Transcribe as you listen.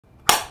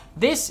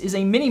This is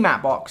a mini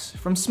mat box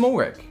from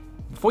SmallRig.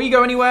 Before you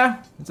go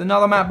anywhere, it's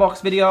another mat box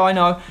video, I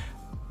know.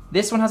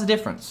 This one has a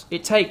difference.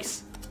 It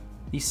takes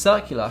these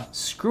circular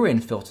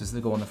screw-in filters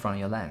that go on the front of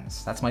your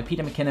lens. That's my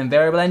Peter McKinnon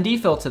Variable ND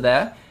filter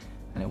there,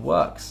 and it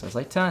works as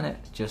I turn it,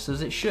 just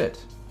as it should.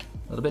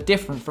 A little bit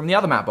different from the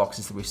other mat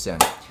boxes that we've seen.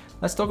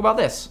 Let's talk about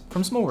this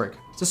from SmallRig.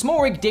 So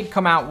SmallRig did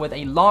come out with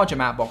a larger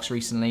mat box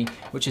recently,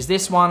 which is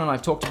this one, and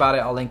I've talked about it,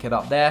 I'll link it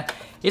up there.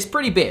 It's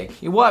pretty big.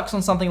 It works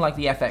on something like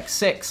the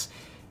FX6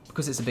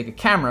 because it's a bigger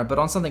camera, but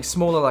on something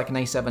smaller like an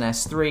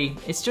A7S III,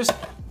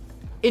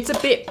 it's a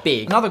bit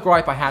big. Another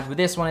gripe I had with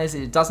this one is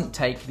it doesn't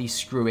take these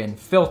screw-in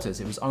filters.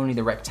 It was only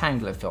the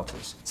rectangular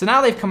filters. So now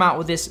they've come out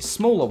with this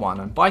smaller one,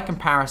 and by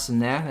comparison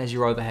there's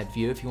your overhead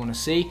view if you want to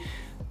see.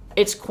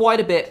 It's quite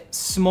a bit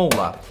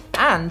smaller.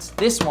 And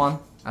this one,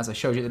 as I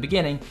showed you at the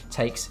beginning,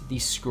 takes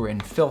these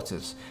screw-in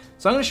filters.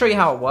 So I'm gonna show you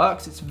how it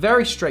works. It's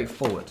very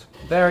straightforward,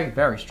 very,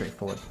 very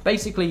straightforward.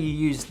 Basically, you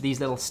use these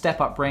little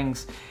step-up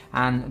rings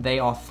and they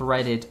are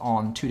threaded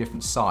on two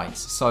different sides.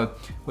 So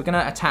we're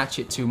gonna attach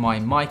it to my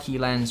Mikey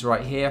lens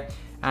right here,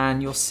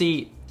 and you'll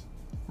see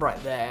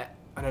right there,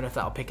 I don't know if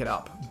that'll pick it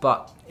up,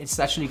 but it's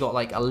actually got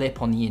like a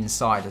lip on the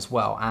inside as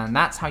well, and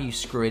that's how you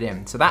screw it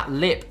in. So that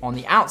lip, on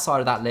the outside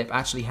of that lip,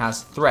 actually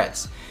has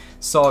threads.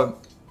 So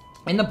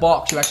in the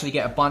box, you actually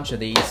get a bunch of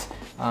these.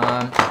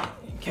 In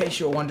case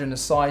you're wondering the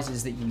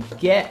sizes that you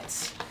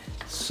get.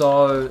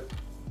 So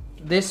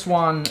this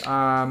one,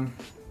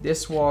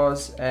 this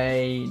was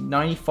a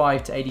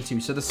 95 to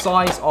 82. So the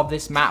size of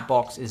this mat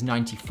box is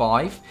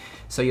 95.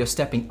 So you're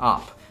stepping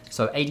up.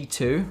 So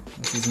 82,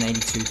 this is an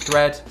 82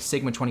 thread.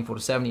 Sigma 24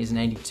 to 70 is an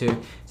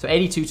 82. So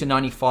 82 to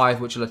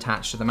 95, which will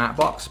attach to the mat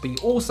box. But you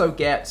also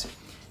get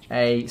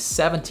a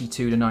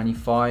 72 to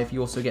 95.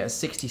 You also get a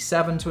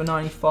 67 to a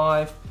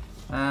 95.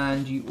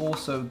 And you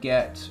also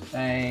get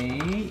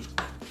a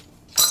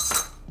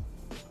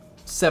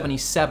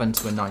 77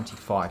 to a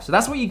 95. So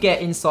that's what you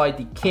get inside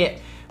the kit,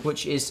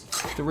 which is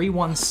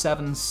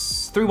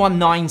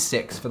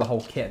 3196 for the whole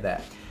kit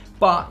there.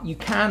 But you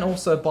can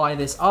also buy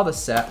this other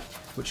set,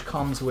 which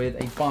comes with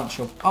a bunch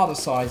of other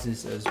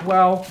sizes as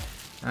well.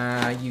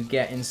 You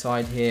get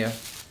inside here,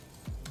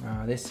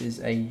 this is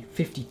a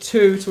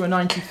 52 to a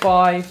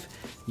 95.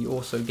 You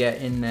also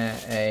get in there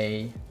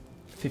a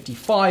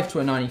 55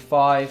 to a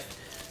 95,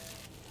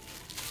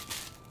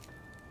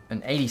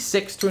 an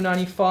 86 to a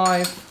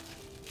 95,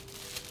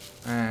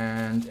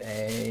 and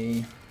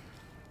a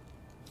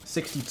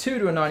 62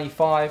 to a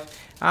 95,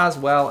 as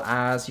well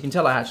as, you can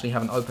tell I actually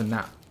haven't opened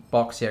that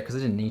box yet because I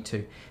didn't need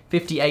to,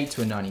 58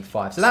 to a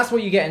 95. So that's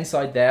what you get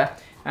inside there.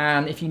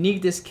 And if you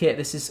need this kit,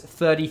 this is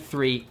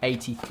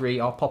 $33.83.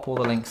 I'll pop all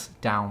the links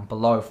down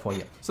below for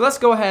you. So let's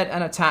go ahead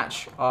and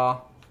attach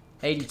our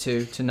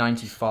 82 to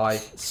 95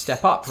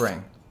 step up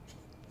ring.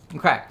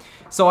 Okay,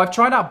 so I've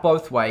tried out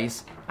both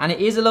ways, and it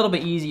is a little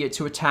bit easier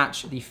to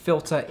attach the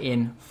filter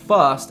in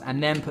first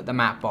and then put the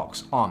mat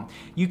box on.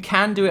 You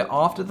can do it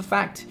after the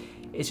fact,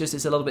 it's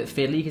a little bit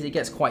fiddly because it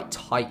gets quite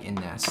tight in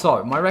there.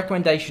 So my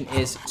recommendation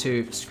is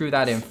to screw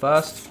that in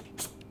first,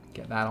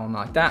 get that on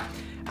like that,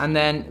 and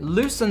then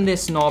loosen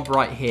this knob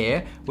right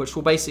here, which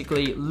will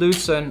basically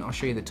loosen, I'll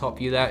show you the top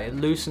view there, it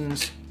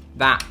loosens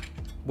that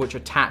which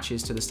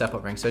attaches to the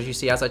step-up ring. So as you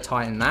see, as I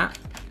tighten that,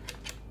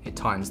 it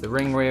tightens the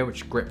ring rear,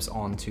 which grips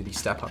onto the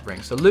step-up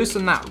ring. So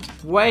loosen that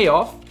way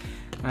off,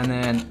 and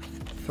then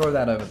throw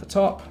that over the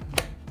top,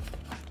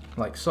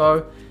 like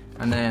so,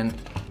 and then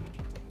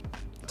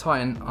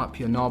tighten up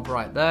your knob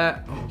right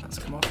there. Oh, that's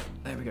come off.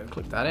 There we go,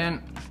 click that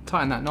in.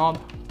 Tighten that knob.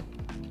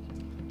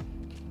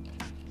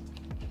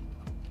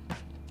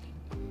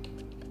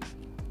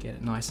 Get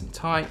it nice and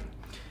tight.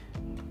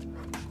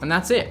 And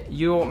that's it,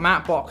 your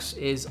mat box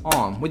is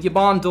on. With your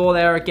barn door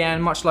there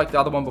again, much like the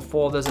other one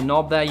before, there's a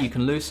knob there you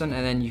can loosen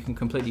and then you can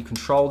completely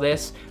control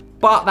this.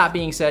 But that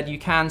being said, you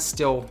can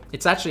still,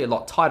 it's actually a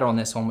lot tighter on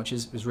this one, which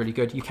is really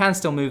good. You can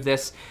still move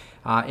this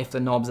if the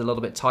knob's a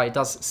little bit tight. It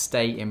does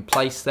stay in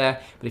place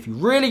there. But if you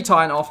really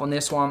tighten off on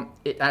this one,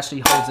 it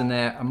actually holds in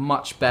there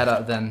much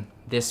better than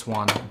this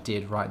one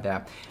did right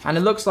there. And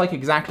it looks like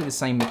exactly the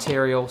same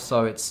material,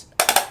 so it's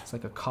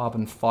like a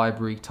carbon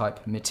fibery type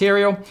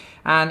material.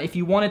 And if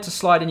you wanted to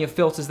slide in your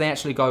filters, they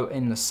actually go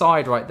in the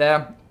side right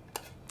there.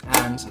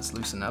 And let's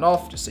loosen that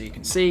off just so you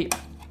can see.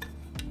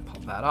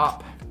 Pop that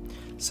up.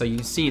 So you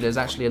can see there's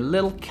actually a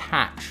little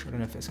catch. I don't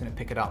know if it's gonna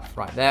pick it up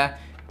right there.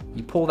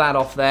 You pull that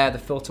off there, the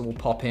filter will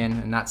pop in,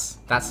 and that's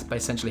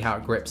essentially how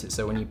it grips it.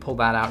 So when you pull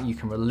that out, you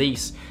can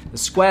release the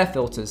square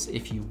filters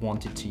if you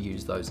wanted to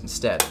use those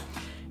instead.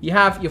 You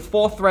have your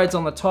 4 threads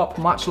on the top,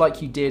 much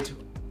like you did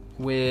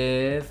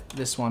with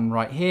this one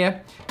right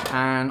here,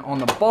 and on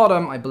the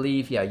bottom I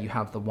believe, yeah, you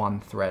have the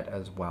 1 thread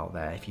as well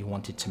there if you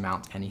wanted to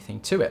mount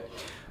anything to it.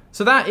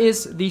 So that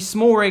is the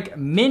SmallRig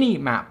Mini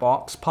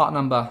Mattebox, part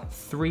number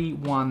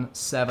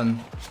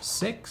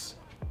 3176.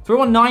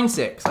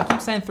 3196, I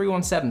keep saying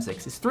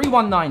 3176, it's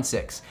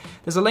 3196.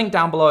 There's a link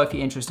down below if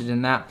you're interested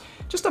in that.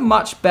 Just a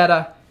much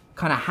better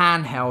kind of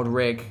handheld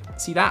rig.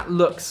 See,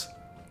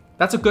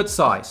 that's a good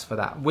size for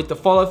that. With the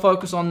follow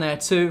focus on there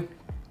too,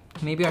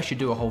 Maybe I should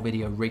do a whole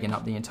video rigging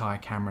up the entire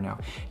camera now.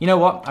 You know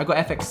what? I've got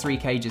FX3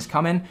 cages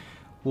coming.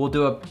 We'll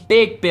do a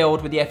big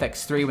build with the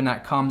FX3 when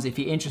that comes. If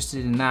you're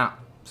interested in that,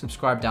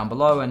 subscribe down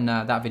below, and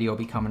that video will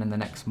be coming in the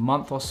next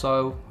month or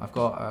so. I've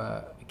got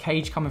a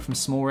cage coming from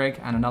SmallRig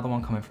and another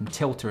one coming from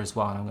Tilter as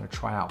well, and I'm gonna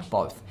try out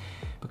both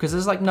because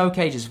there's like no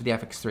cages for the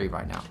FX3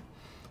 right now.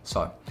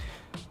 So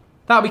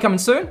that'll be coming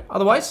soon.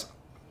 Otherwise,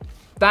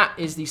 that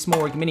is the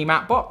SmallRig Mini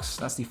Mattebox.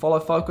 That's the follow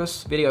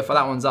focus video for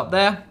that one's up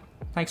there.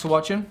 Thanks for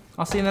watching.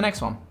 I'll see you in the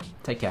next one.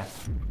 Take care.